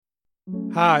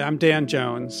Hi, I'm Dan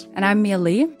Jones. And I'm Mia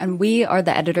Lee, and we are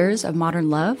the editors of Modern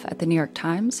Love at the New York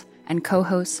Times and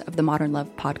co-hosts of the Modern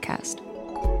Love podcast.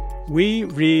 We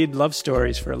read love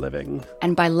stories for a living.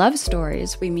 And by love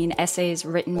stories, we mean essays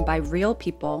written by real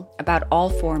people about all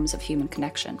forms of human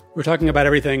connection. We're talking about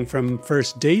everything from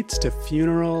first dates to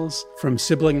funerals, from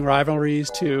sibling rivalries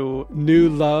to new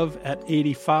love at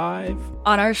 85.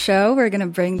 On our show, we're going to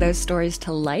bring those stories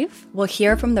to life. We'll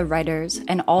hear from the writers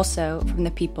and also from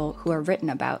the people who are written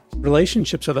about.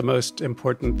 Relationships are the most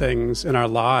important things in our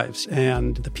lives,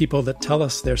 and the people that tell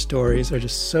us their stories are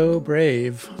just so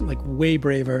brave, like way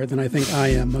braver than I think I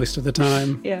am most of the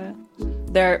time. Yeah.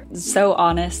 They're so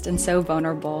honest and so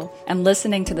vulnerable. And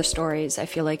listening to the stories, I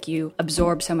feel like you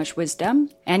absorb so much wisdom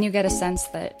and you get a sense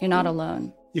that you're not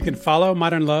alone. You can follow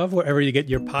Modern Love wherever you get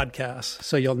your podcasts,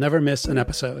 so you'll never miss an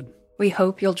episode. We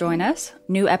hope you'll join us.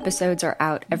 New episodes are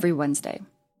out every Wednesday.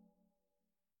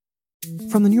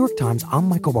 From the New York Times, I'm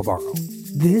Michael Barbaro.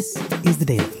 This is The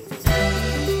Daily.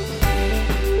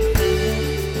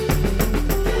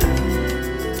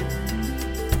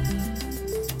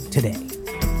 Today,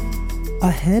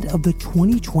 ahead of the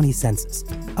 2020 census,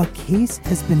 a case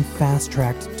has been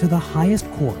fast-tracked to the highest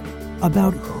court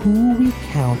about who we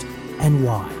count and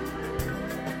why.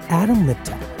 Adam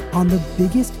Liptak on the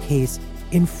biggest case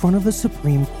in front of the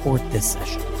Supreme Court this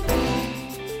session.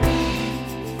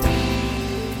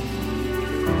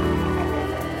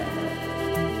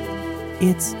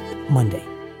 It's Monday,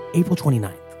 April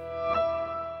 29th.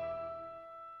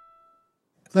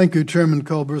 Thank you, Chairman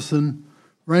Culberson,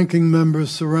 Ranking Member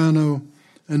Serrano,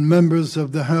 and members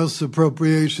of the House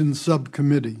Appropriations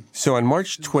Subcommittee. So on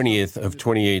March 20th of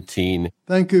 2018...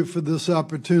 Thank you for this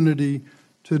opportunity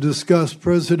to discuss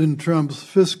President Trump's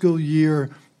fiscal year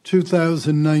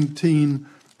 2019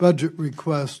 budget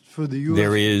request for the U.S.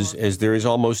 There is, as there is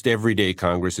almost every day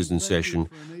Congress is in session,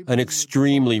 an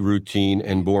extremely routine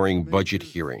and boring budget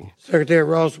hearing. Secretary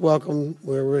Ross, welcome.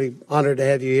 We're really honored to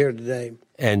have you here today.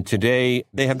 And today,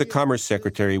 they have the Commerce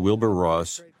Secretary, Wilbur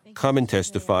Ross, come and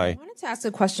testify. I wanted to ask a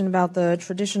question about the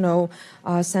traditional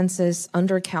census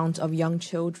undercount of young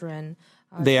children.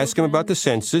 They ask him about the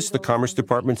census. The Commerce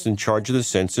Department's in charge of the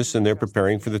census, and they're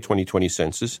preparing for the 2020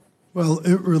 census. Well,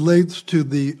 it relates to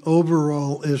the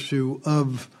overall issue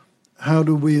of how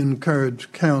do we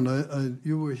encourage count.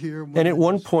 You were here. And at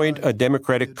one point, a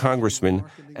Democratic congressman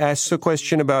asks a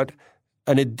question about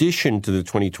an addition to the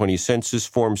 2020 census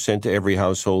form sent to every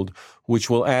household, which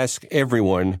will ask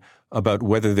everyone about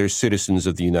whether they're citizens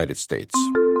of the United States.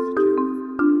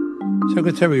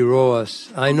 Secretary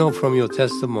Ross, I know from your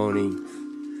testimony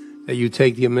that you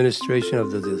take the administration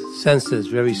of the census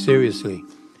very seriously.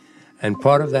 And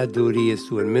part of that duty is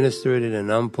to administer it in a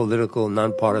non-political,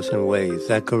 nonpartisan way. Is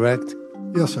that correct?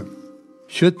 Yes, sir.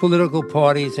 Should political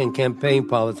parties and campaign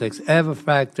politics ever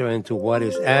factor into what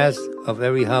is asked of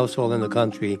every household in the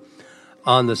country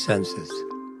on the census?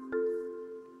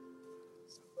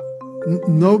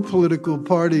 No political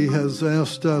party has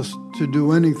asked us to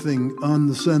do anything on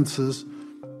the census.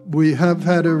 We have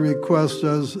had a request,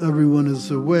 as everyone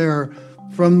is aware,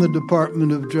 from the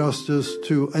Department of Justice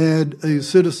to add a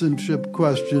citizenship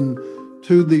question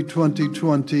to the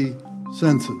 2020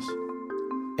 census.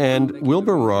 And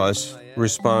Wilbur Ross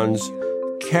responds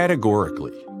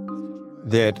categorically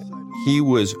that he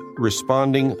was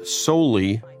responding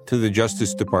solely to the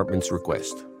Justice Department's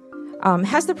request.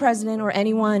 Has the president or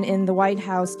anyone in the White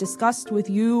House discussed with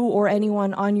you or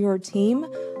anyone on your team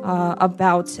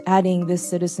about adding this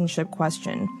citizenship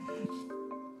question?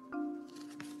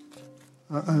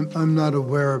 I'm not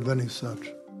aware of any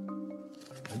such.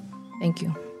 Thank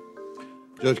you.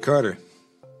 Judge Carter.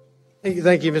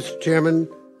 Thank you, Mr. Chairman.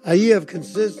 You have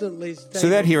consistently stated... So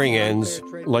that hearing ends.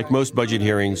 Like most budget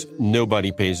hearings,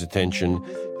 nobody pays attention.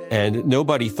 And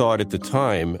nobody thought at the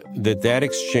time that that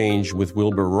exchange with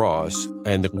Wilbur Ross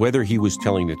and whether he was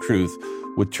telling the truth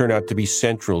would turn out to be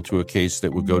central to a case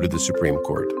that would go to the Supreme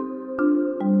Court.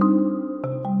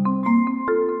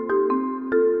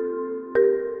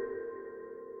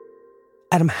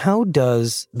 Adam, how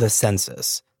does the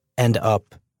census end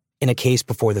up in a case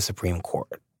before the Supreme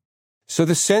Court? So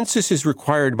the census is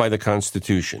required by the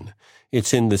Constitution.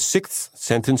 It's in the 6th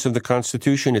sentence of the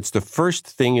Constitution. It's the first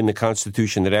thing in the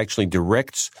Constitution that actually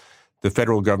directs the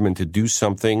federal government to do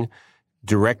something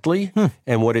directly.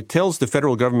 And what it tells the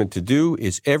federal government to do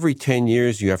is every 10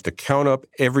 years you have to count up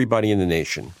everybody in the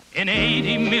nation. In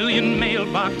 80 million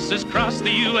mailboxes across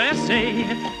the USA,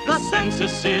 the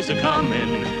census is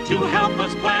a-comin' to help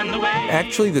us plan the way.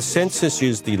 Actually, the census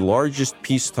is the largest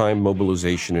peacetime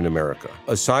mobilization in America.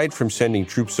 Aside from sending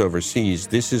troops overseas,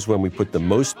 this is when we put the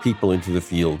most people into the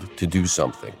field to do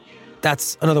something.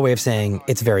 That's another way of saying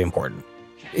it's very important.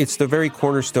 It's the very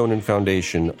cornerstone and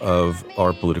foundation of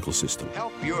our political system.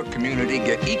 Help your community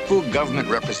get equal government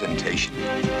representation.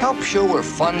 Help show where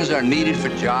funds are needed for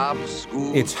jobs,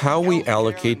 schools. It's how we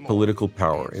allocate political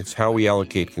power. It's how we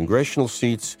allocate congressional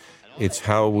seats. It's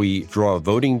how we draw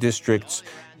voting districts.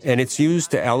 And it's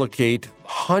used to allocate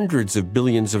hundreds of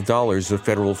billions of dollars of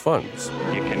federal funds.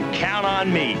 You can count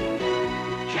on me.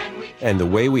 And the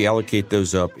way we allocate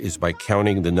those up is by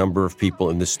counting the number of people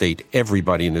in the state,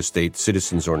 everybody in the state,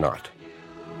 citizens or not.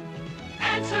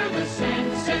 Answer the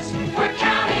census, we're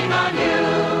counting on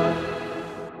you.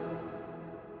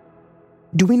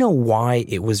 Do we know why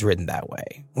it was written that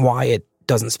way? Why it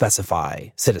doesn't specify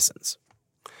citizens?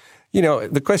 You know,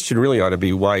 the question really ought to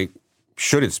be, why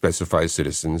should it specify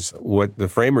citizens? What the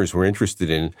framers were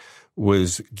interested in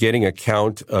was getting a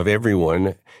count of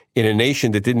everyone in a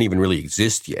nation that didn't even really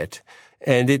exist yet.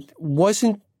 And it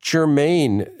wasn't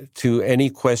germane to any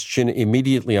question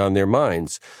immediately on their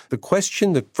minds. The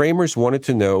question the framers wanted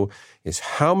to know is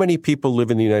how many people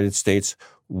live in the United States,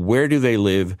 where do they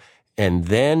live, and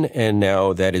then and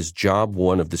now that is job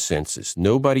one of the census.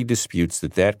 Nobody disputes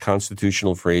that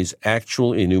constitutional phrase,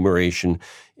 actual enumeration,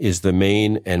 is the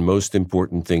main and most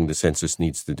important thing the census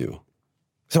needs to do.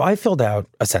 So I filled out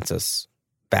a census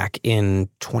back in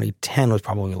 2010 was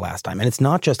probably the last time. And it's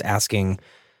not just asking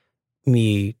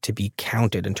me to be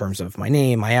counted in terms of my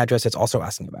name, my address. It's also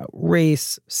asking about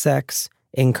race, sex,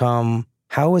 income.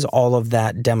 How is all of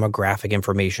that demographic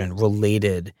information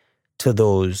related to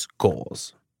those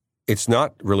goals? It's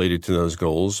not related to those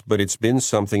goals, but it's been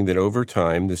something that over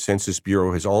time the Census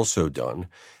Bureau has also done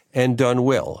and done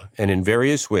well. And in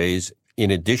various ways,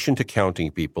 in addition to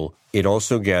counting people, it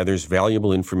also gathers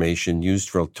valuable information used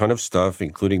for a ton of stuff,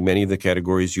 including many of the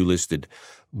categories you listed.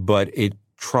 But it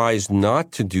tries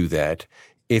not to do that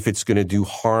if it's going to do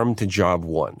harm to job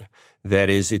one. That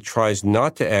is, it tries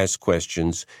not to ask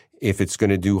questions if it's going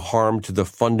to do harm to the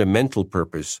fundamental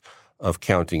purpose of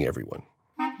counting everyone.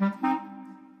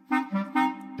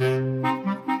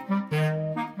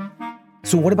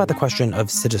 So what about the question of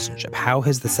citizenship? How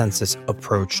has the census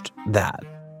approached that?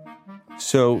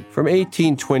 So from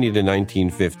 1820 to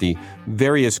 1950,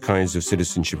 various kinds of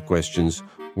citizenship questions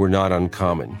were not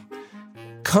uncommon.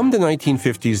 Come the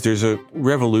 1950s, there's a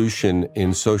revolution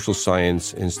in social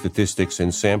science and statistics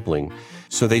and sampling.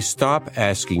 So they stop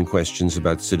asking questions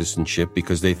about citizenship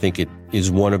because they think it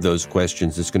is one of those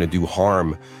questions that's going to do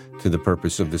harm to the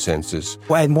purpose of the census.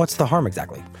 Well, and what's the harm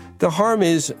exactly? The harm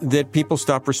is that people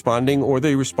stop responding or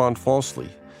they respond falsely.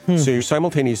 So you're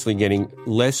simultaneously getting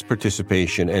less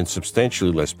participation and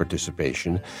substantially less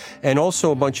participation, and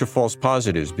also a bunch of false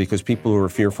positives because people who are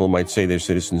fearful might say they're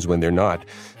citizens when they're not.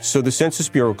 So the Census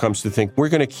Bureau comes to think we're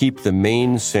going to keep the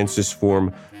main census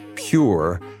form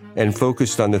pure and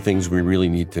focused on the things we really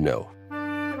need to know.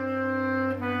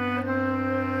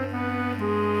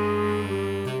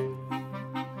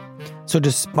 So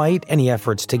despite any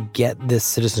efforts to get this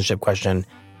citizenship question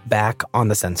back on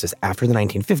the census after the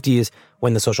 1950s,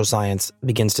 when the social science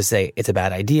begins to say it's a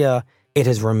bad idea, it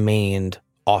has remained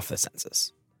off the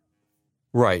census.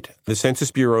 Right. The Census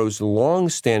Bureau's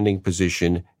long-standing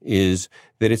position is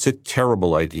that it's a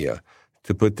terrible idea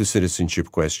to put the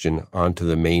citizenship question onto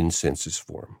the main census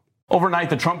form.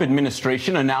 Overnight, the Trump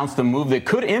administration announced a move that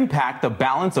could impact the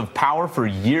balance of power for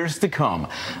years to come.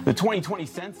 The 2020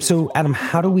 census... So, Adam,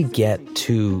 how do we get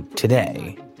to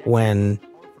today when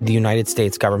the United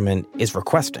States government is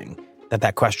requesting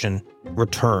that question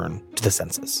return to the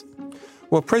census?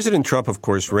 Well, President Trump, of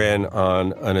course, ran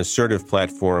on an assertive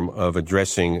platform of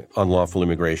addressing unlawful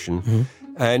immigration.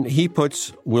 And he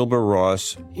puts Wilbur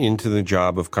Ross into the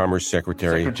job of Commerce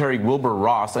Secretary. Secretary Wilbur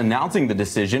Ross announcing the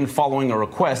decision following a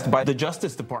request by the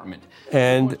Justice Department.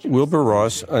 And Wilbur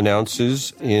Ross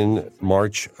announces in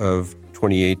March of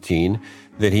 2018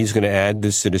 that he's going to add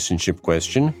this citizenship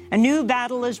question. A new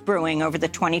battle is brewing over the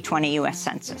 2020 U.S.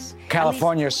 Census.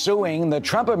 California suing the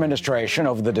Trump administration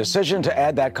over the decision to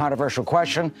add that controversial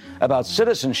question about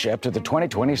citizenship to the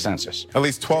 2020 census. At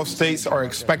least 12 states are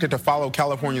expected to follow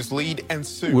California's lead and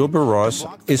sue. Wilbur Ross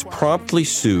is promptly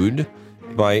sued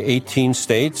by 18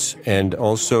 states and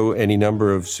also any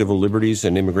number of civil liberties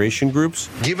and immigration groups.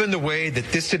 Given the way that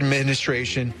this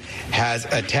administration has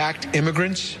attacked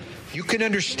immigrants, you can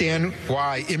understand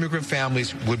why immigrant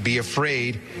families would be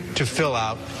afraid to fill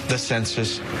out the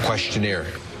census questionnaire.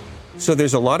 So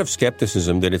there's a lot of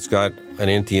skepticism that it's got an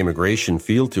anti-immigration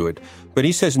feel to it. But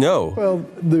he says no. Well,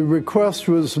 the request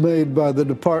was made by the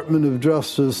Department of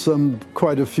Justice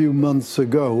quite a few months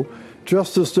ago.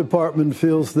 Justice Department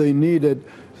feels they need it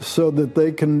so that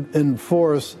they can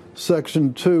enforce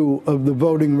Section 2 of the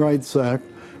Voting Rights Act,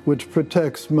 which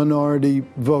protects minority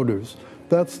voters.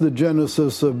 That's the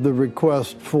genesis of the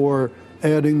request for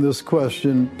adding this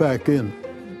question back in.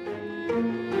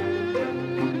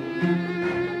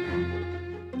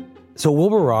 So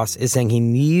Wilbur Ross is saying he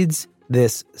needs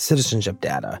this citizenship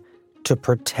data to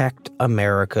protect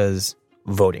America's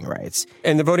voting rights.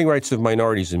 And the voting rights of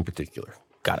minorities in particular.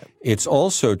 Got it. It's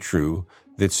also true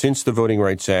that since the Voting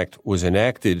Rights Act was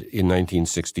enacted in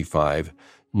 1965,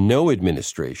 no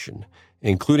administration,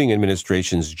 including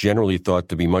administrations generally thought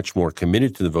to be much more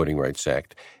committed to the Voting Rights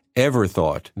Act, ever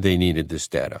thought they needed this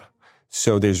data.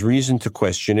 So there's reason to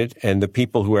question it, and the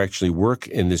people who actually work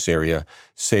in this area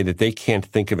say that they can't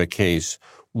think of a case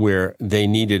where they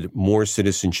needed more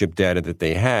citizenship data that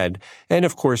they had. And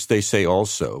of course, they say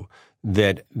also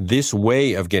that this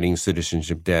way of getting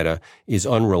citizenship data is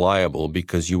unreliable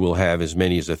because you will have as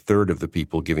many as a third of the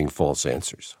people giving false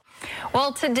answers.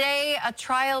 Well, today, a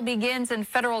trial begins in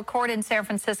federal court in San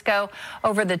Francisco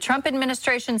over the Trump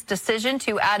administration's decision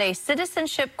to add a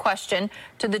citizenship question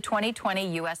to the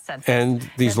 2020 U.S. Census. And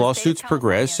these lawsuits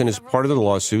progress, and as part of the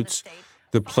lawsuits,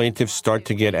 the plaintiffs start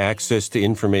to get access to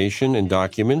information and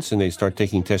documents, and they start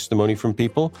taking testimony from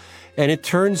people. And it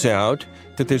turns out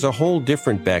that there's a whole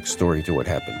different backstory to what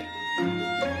happened.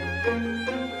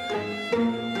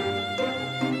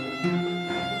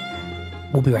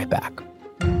 We'll be right back.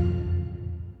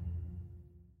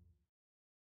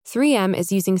 3M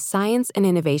is using science and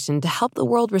innovation to help the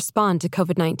world respond to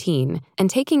COVID-19 and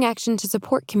taking action to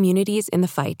support communities in the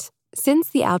fight. Since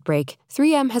the outbreak,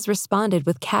 3M has responded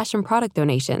with cash and product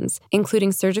donations,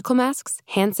 including surgical masks,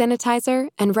 hand sanitizer,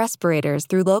 and respirators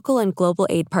through local and global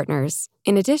aid partners.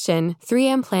 In addition,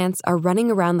 3M plants are running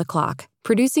around the clock,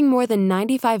 producing more than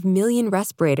 95 million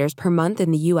respirators per month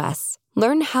in the U.S.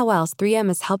 Learn how else 3M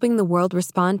is helping the world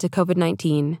respond to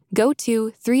COVID-19. Go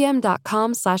to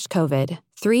 3m.com/COVID.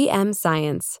 3M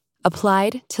Science.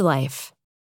 Applied to life.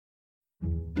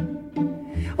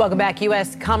 Welcome back.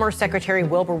 U.S. Commerce Secretary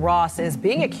Wilbur Ross is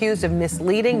being accused of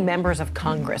misleading members of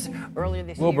Congress.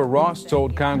 Wilbur Ross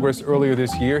told Congress earlier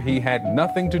this year he had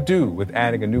nothing to do with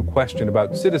adding a new question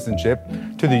about citizenship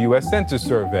to the U.S. Census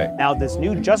survey. Now, this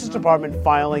new Justice Department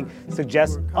filing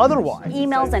suggests otherwise.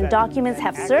 Emails and documents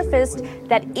have surfaced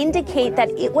that indicate that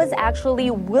it was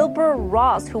actually Wilbur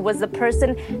Ross who was the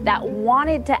person that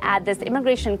wanted to add this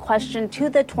immigration question to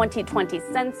the 2020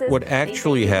 census. What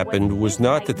actually happened was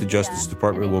not that the Justice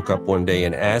Department woke up one day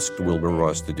and asked Wilbur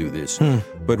Ross to do this,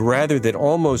 but rather that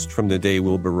almost from the day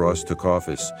Wilbur Ross took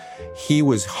office, he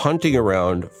was hunting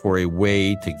around for a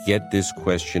way to get this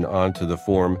question onto the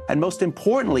form. And most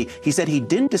importantly, he said he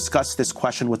didn't discuss this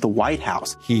question with the White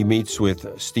House. He meets with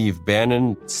Steve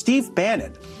Bannon. Steve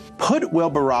Bannon put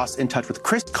Wilbur Ross in touch with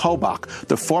Chris Kobach,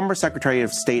 the former Secretary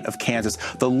of State of Kansas,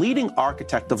 the leading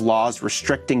architect of laws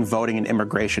restricting voting and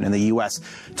immigration in the U.S.,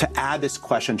 to add this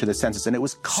question to the census. And it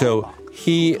was Kobach. So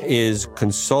he is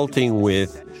consulting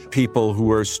with people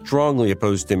who are strongly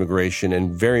opposed to immigration and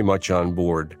very much on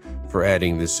board for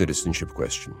adding this citizenship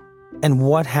question. And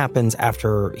what happens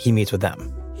after he meets with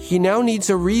them? He now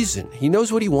needs a reason. He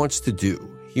knows what he wants to do.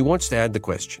 He wants to add the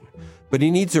question. But he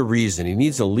needs a reason. He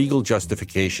needs a legal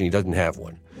justification. He doesn't have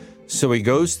one. So he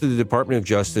goes to the Department of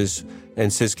Justice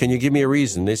and says, can you give me a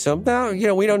reason? They say,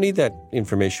 no, we don't need that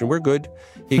information. We're good.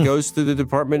 He goes to the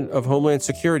Department of Homeland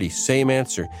Security. Same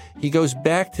answer. He goes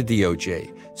back to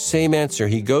DOJ. Same answer.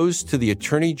 He goes to the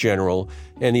Attorney General,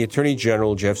 and the Attorney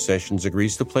General, Jeff Sessions,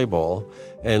 agrees to play ball.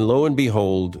 And lo and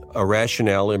behold, a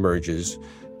rationale emerges.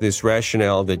 This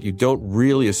rationale that you don't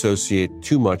really associate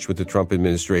too much with the Trump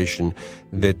administration,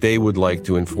 that they would like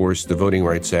to enforce the Voting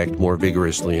Rights Act more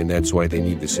vigorously, and that's why they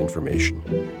need this information.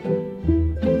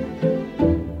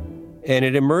 And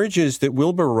it emerges that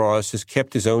Wilbur Ross has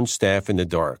kept his own staff in the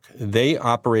dark. They,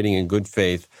 operating in good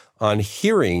faith, on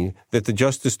hearing that the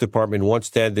Justice Department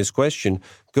wants to add this question,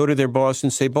 go to their boss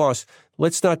and say, boss,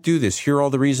 let's not do this. Here are all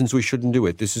the reasons we shouldn't do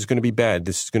it. This is going to be bad.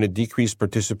 This is going to decrease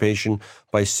participation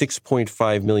by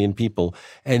 6.5 million people.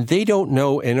 And they don't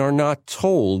know and are not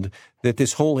told that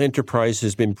this whole enterprise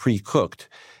has been pre-cooked.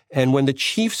 And when the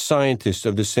chief scientist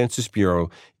of the Census Bureau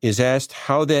is asked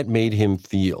how that made him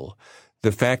feel,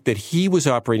 the fact that he was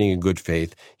operating in good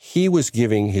faith, he was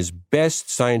giving his best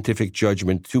scientific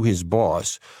judgment to his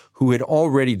boss, who had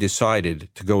already decided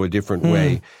to go a different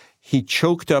way. He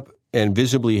choked up and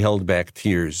visibly held back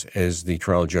tears, as the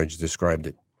trial judge described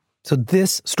it. So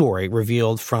this story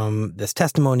revealed from this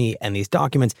testimony and these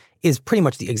documents is pretty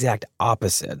much the exact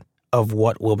opposite of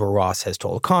what Wilbur Ross has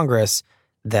told Congress,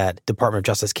 that Department of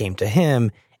Justice came to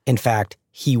him. In fact,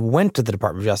 he went to the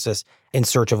Department of Justice in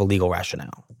search of a legal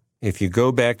rationale. If you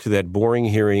go back to that boring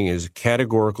hearing, his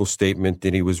categorical statement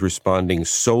that he was responding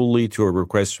solely to a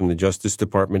request from the Justice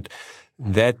Department,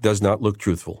 that does not look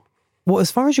truthful. Well,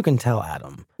 as far as you can tell,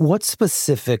 Adam, what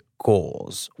specific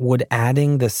goals would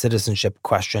adding the citizenship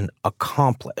question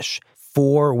accomplish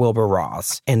for Wilbur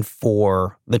Ross and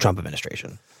for the Trump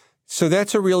administration? So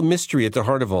that's a real mystery at the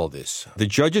heart of all this. The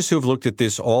judges who have looked at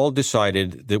this all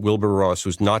decided that Wilbur Ross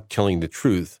was not telling the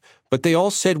truth, but they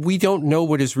all said, we don't know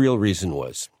what his real reason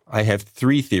was. I have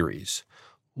three theories.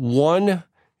 One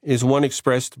is one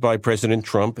expressed by President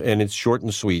Trump, and it's short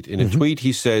and sweet. In a tweet,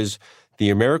 he says, the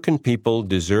American people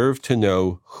deserve to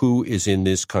know who is in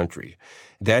this country.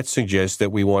 That suggests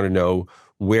that we want to know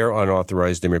where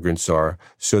unauthorized immigrants are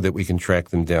so that we can track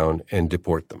them down and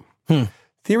deport them.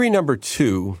 Theory number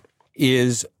two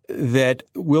is that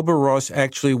Wilbur Ross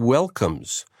actually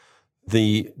welcomes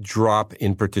the drop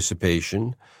in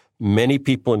participation. Many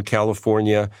people in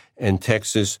California and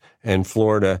Texas and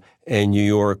Florida and New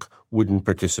York wouldn't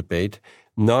participate.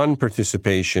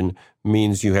 Non-participation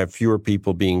means you have fewer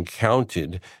people being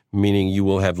counted, meaning you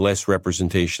will have less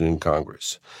representation in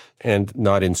Congress, and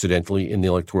not incidentally in the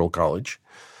Electoral College.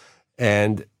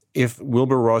 And if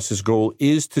Wilbur Ross's goal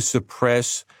is to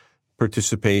suppress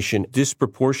participation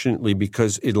disproportionately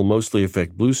because it'll mostly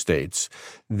affect blue states,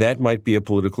 that might be a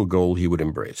political goal he would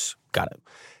embrace. Got it.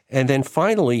 And then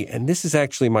finally, and this is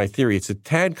actually my theory, it's a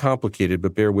tad complicated,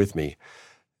 but bear with me.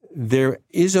 There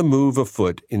is a move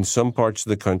afoot in some parts of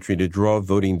the country to draw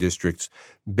voting districts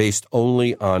based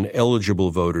only on eligible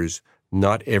voters,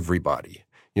 not everybody.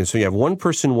 So you have one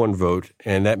person, one vote,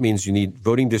 and that means you need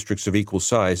voting districts of equal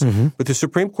size. But the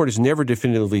Supreme Court has never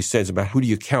definitively said about who do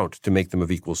you count to make them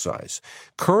of equal size.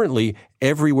 Currently,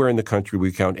 everywhere in the country,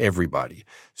 we count everybody.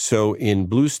 So in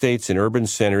blue states and urban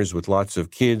centers with lots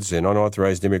of kids and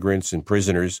unauthorized immigrants and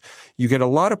prisoners, you get a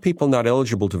lot of people not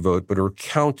eligible to vote but are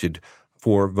counted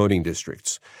for voting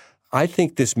districts. I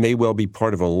think this may well be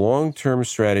part of a long-term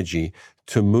strategy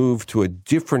to move to a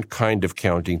different kind of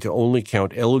counting, to only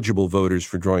count eligible voters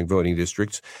for drawing voting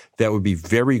districts. That would be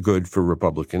very good for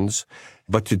Republicans.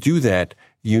 But to do that,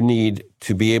 you need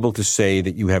to be able to say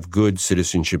that you have good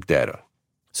citizenship data.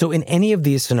 So in any of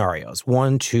these scenarios,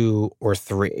 1, 2, or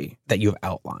 3 that you've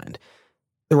outlined,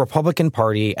 the Republican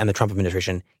Party and the Trump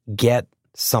administration get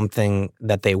something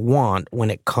that they want when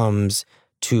it comes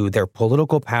to their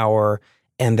political power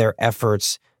and their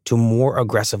efforts to more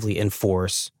aggressively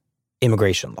enforce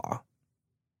immigration law.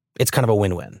 It's kind of a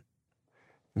win-win.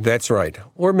 That's right.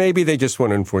 Or maybe they just want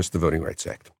to enforce the Voting Rights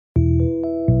Act.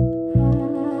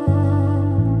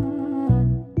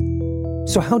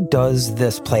 So how does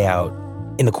this play out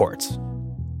in the courts?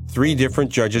 3 different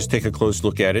judges take a close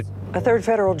look at it. A third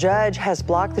federal judge has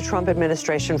blocked the Trump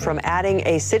administration from adding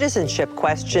a citizenship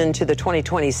question to the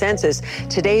 2020 census.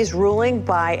 Today's ruling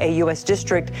by a U.S.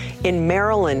 district in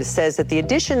Maryland says that the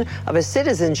addition of a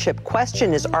citizenship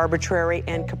question is arbitrary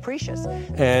and capricious.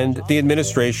 And the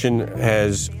administration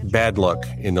has bad luck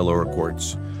in the lower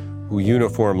courts, who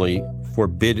uniformly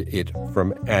forbid it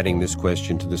from adding this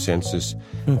question to the census.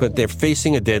 But they're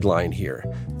facing a deadline here.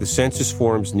 The census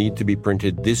forms need to be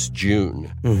printed this June,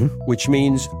 which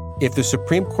means if the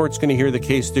Supreme Court's going to hear the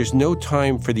case, there's no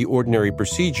time for the ordinary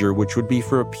procedure, which would be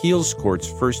for appeals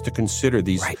courts first to consider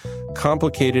these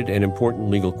complicated and important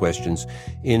legal questions.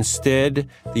 Instead,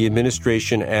 the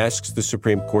administration asks the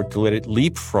Supreme Court to let it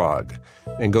leapfrog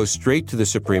and go straight to the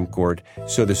Supreme Court,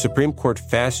 so the Supreme Court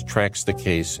fast-tracks the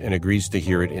case and agrees to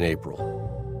hear it in April.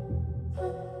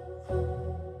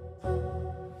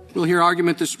 We'll hear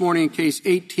argument this morning in Case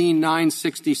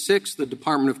 18-966, the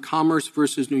Department of Commerce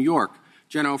versus New York.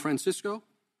 General Francisco?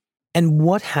 And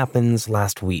what happens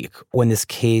last week when this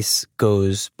case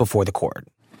goes before the court?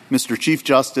 Mr. Chief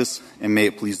Justice, and may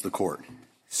it please the court.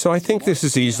 So I think this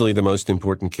is easily the most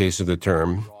important case of the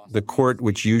term. The court,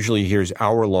 which usually hears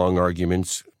hour-long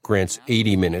arguments, grants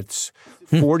 80 minutes.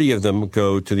 40 of them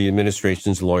go to the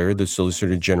administration's lawyer, the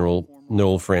Solicitor General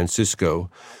Noel Francisco,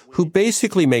 who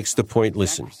basically makes the point,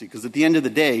 listen. Because at the end of the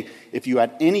day, if you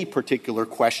add any particular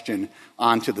question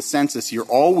onto the census, you're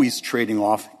always trading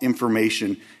off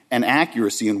information and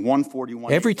accuracy in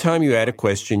 141. Every time you add a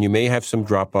question, you may have some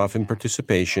drop-off in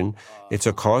participation. It's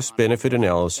a cost-benefit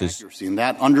analysis. And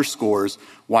that underscores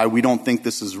why we don't think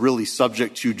this is really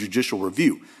subject to judicial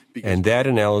review. And that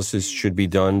analysis should be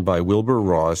done by Wilbur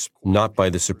Ross, not by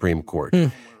the Supreme Court.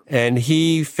 And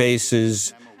he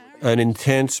faces an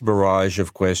intense barrage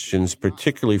of questions,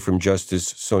 particularly from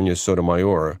Justice Sonia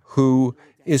Sotomayor, who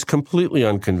is completely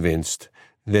unconvinced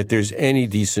that there's any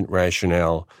decent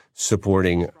rationale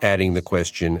supporting adding the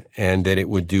question and that it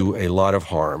would do a lot of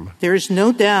harm. There is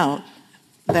no doubt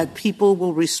that people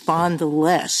will respond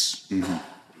less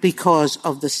because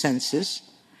of the census.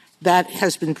 That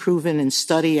has been proven in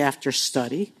study after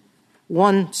study.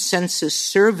 One census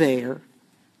surveyor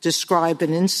described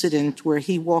an incident where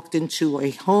he walked into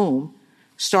a home,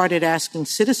 started asking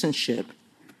citizenship,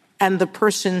 and the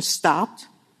person stopped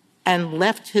and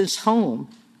left his home,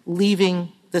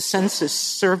 leaving the census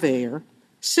surveyor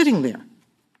sitting there.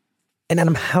 And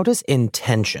Adam, how does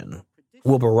intention,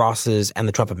 Wilbur Ross's and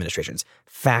the Trump administration's,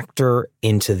 factor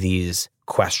into these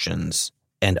questions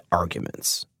and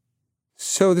arguments?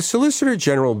 So the Solicitor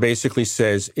General basically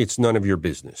says it's none of your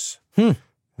business.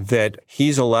 That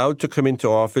he's allowed to come into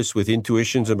office with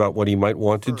intuitions about what he might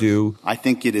want to do. I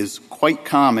think it is quite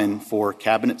common for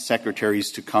cabinet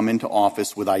secretaries to come into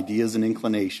office with ideas and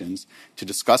inclinations to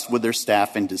discuss with their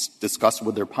staff and discuss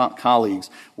with their colleagues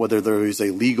whether there is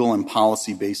a legal and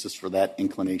policy basis for that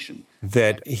inclination.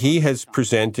 That he has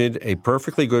presented a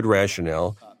perfectly good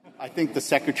rationale. I think the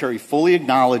Secretary fully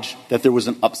acknowledged that there was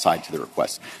an upside to the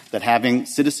request, that having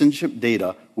citizenship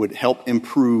data would help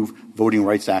improve Voting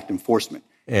Rights Act enforcement.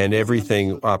 And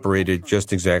everything operated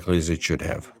just exactly as it should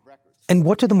have. And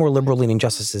what do the more liberal-leaning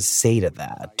justices say to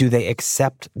that? Do they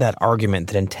accept that argument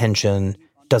that intention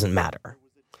doesn't matter?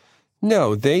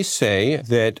 No, they say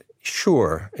that,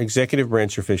 sure, executive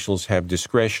branch officials have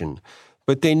discretion,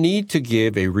 but they need to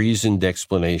give a reasoned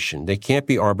explanation. They can't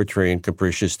be arbitrary and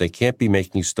capricious. They can't be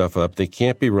making stuff up. They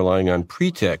can't be relying on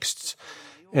pretexts.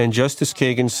 And Justice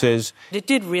Kagan says, it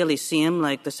did really seem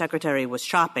like the Secretary was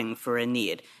shopping for a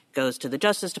need. Goes to the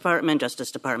Justice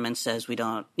Department says we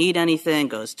don't need anything,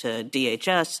 goes to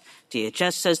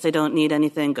DHS says they don't need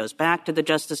anything, goes back to the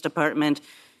Justice Department.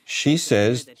 She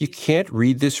says you can't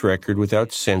read this record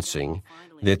without sensing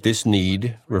that this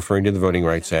need, referring to the Voting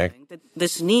Rights Act,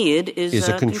 this need is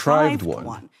a contrived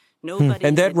one.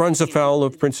 And that runs afoul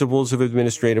of principles of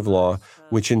administrative law,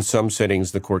 which in some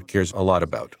settings the court cares a lot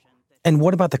about. And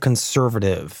what about the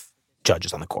conservative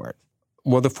judges on the court?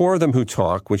 Well, the four of them who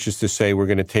talk, which is to say we're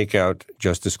going to take out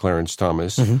Justice Clarence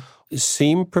Thomas,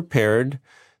 seem prepared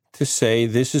to say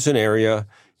this is an area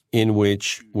in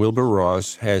which Wilbur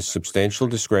Ross has substantial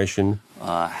discretion.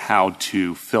 How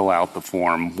to fill out the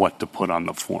form, what to put on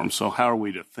the form. So how are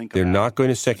we to think They're not going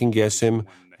to second-guess him.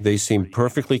 They seem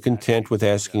perfectly content with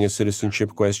asking a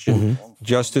citizenship question.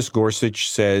 Justice Gorsuch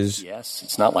says, yes,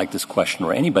 it's not like this question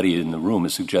or anybody in the room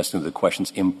is suggesting that the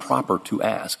question's improper to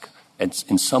ask. It's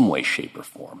in some way, shape, or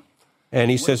form.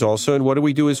 And he says also, and what do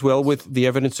we do as well with the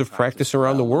evidence of practice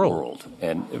around the world?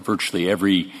 And virtually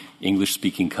every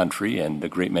English-speaking country and a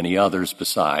great many others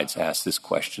besides ask this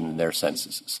question in their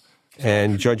censuses.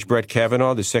 And Judge Brett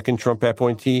Kavanaugh, the second Trump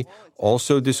appointee,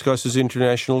 also discusses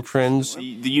international trends.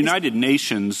 The United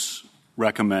Nations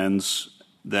recommends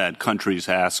that countries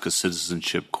ask a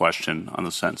citizenship question on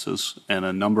the census, and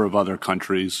a number of other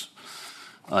countries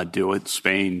do it.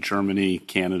 Spain, Germany,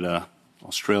 Canada,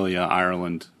 Australia,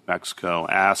 Ireland, Mexico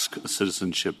ask a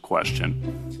citizenship question.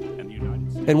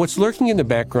 And what's lurking in the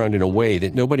background in a way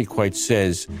that nobody quite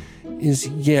says is,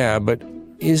 but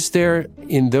is there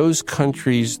in those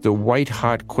countries the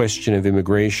white-hot question of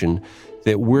immigration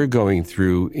that we're going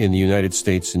through in the United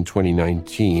States in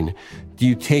 2019? Do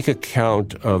you take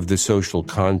account of the social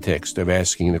context of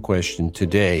asking the question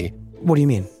today? What do you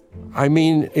mean? I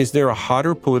mean, is there a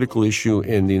hotter political issue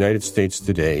in the United States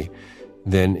today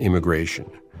than immigration?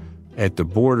 At the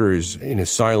borders, in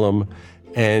asylum,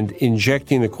 and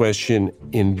injecting the question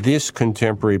in this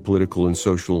contemporary political and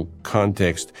social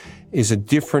context is a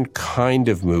different kind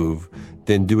of move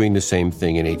than doing the same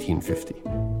thing in 1850.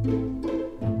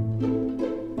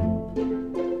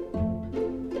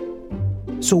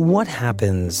 So what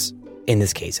happens in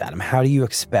this case, Adam? How do you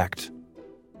expect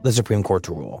the Supreme Court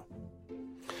to rule?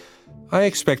 I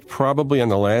expect probably on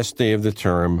the last day of the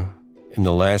term, in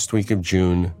the last week of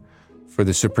June, for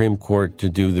the Supreme Court to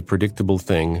do the predictable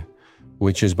thing,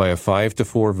 which is by a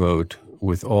 5-4 vote,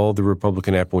 with all the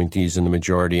Republican appointees in the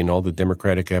majority and all the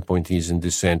Democratic appointees in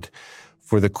dissent,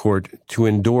 for the court to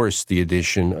endorse the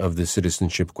addition of the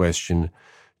citizenship question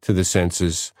to the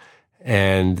census.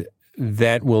 And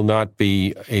that will not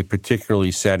be a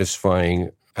particularly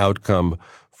satisfying outcome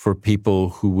for people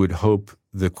who would hope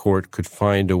the court could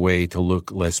find a way to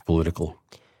look less political.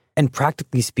 And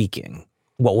practically speaking,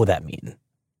 what will that mean?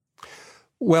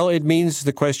 Well, it means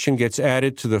the question gets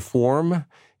added to the form.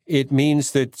 It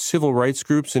means that civil rights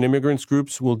groups and immigrants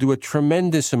groups will do a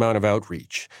tremendous amount of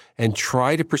outreach and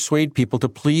try to persuade people to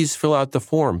please fill out the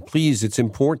form. Please, it's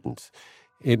important.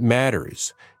 It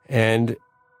matters. And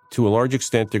to a large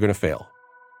extent, they're going to fail.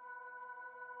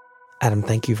 Adam,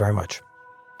 thank you very much.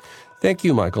 Thank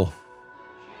you, Michael.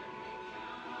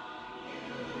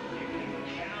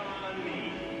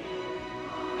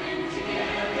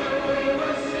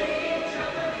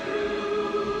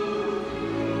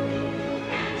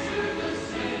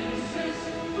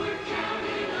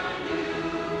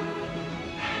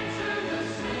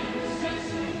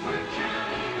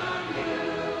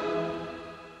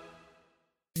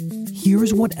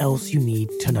 here's what else you need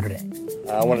to know today.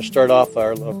 I want to start off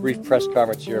our brief press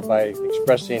conference here by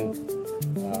expressing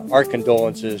our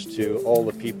condolences to all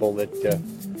the people that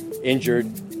injured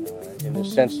in the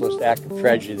senseless act of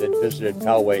tragedy that visited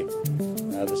Poway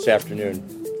this afternoon.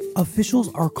 Officials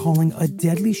are calling a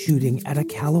deadly shooting at a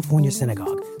California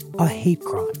synagogue a hate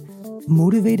crime,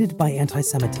 motivated by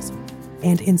anti-Semitism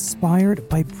and inspired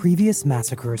by previous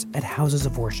massacres at houses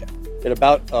of worship. At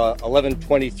about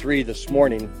 11:23 this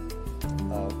morning,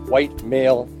 a white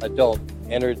male adult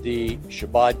entered the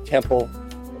Shabbat temple.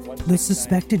 The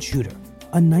suspected shooter,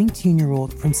 a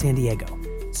 19-year-old from San Diego,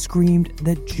 screamed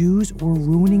that Jews were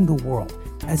ruining the world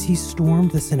as he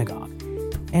stormed the synagogue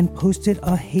and posted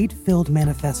a hate-filled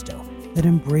manifesto that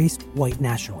embraced white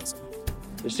nationalism.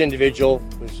 This individual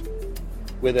was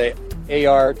with an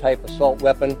AR-type assault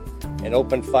weapon and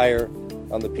opened fire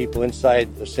on the people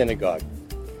inside the synagogue.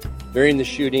 During the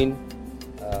shooting,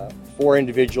 4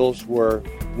 individuals were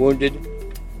wounded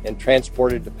and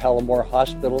transported to Palomar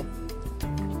Hospital.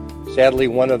 Sadly,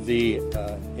 one of the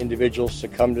individuals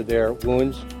succumbed to their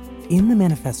wounds. In the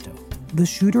manifesto, the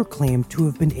shooter claimed to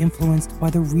have been influenced by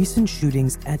the recent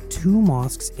shootings at 2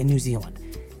 mosques in New Zealand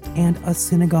and a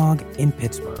synagogue in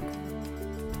Pittsburgh.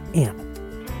 And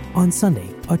on Sunday,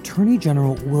 Attorney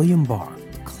General William Barr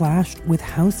clashed with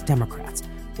House Democrats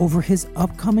over his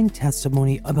upcoming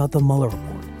testimony about the Mueller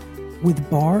report, with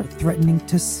Barr threatening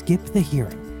to skip the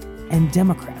hearing and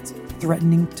Democrats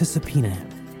threatening to subpoena him.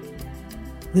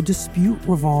 The dispute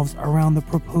revolves around the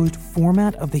proposed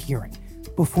format of the hearing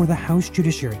before the House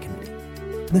Judiciary Committee.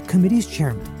 The committee's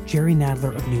chairman, Jerry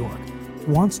Nadler of New York,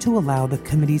 wants to allow the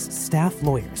committee's staff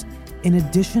lawyers, in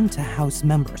addition to House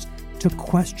members, to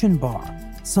question Barr,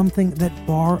 something that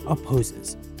Barr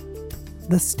opposes.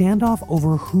 The standoff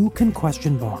over who can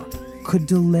question Barr could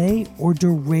delay or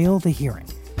derail the hearing,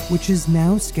 which is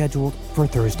now scheduled for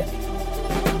Thursday.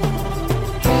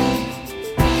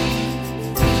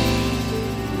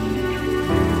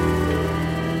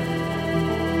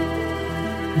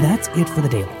 That's it for the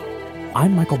Daily.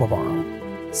 I'm Michael Barbaro.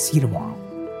 See you tomorrow.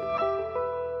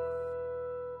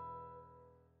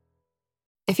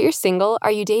 If you're single,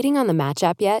 are you dating on the Match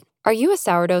app yet? Are you a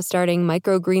sourdough starting,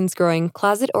 microgreens growing,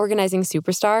 closet organizing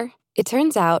superstar? It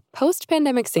turns out,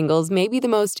 post-pandemic singles may be the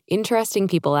most interesting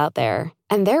people out there.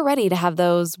 And they're ready to have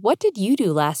those "what did you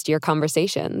do last year"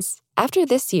 conversations. After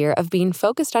this year of being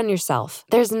focused on yourself,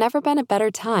 there's never been a better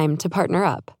time to partner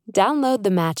up. Download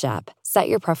the Match app, set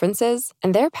your preferences,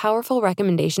 and their powerful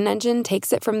recommendation engine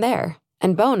takes it from there.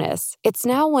 And bonus, it's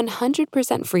now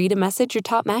 100% free to message your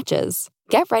top matches.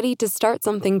 Get ready to start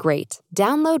something great.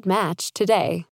 Download Match today.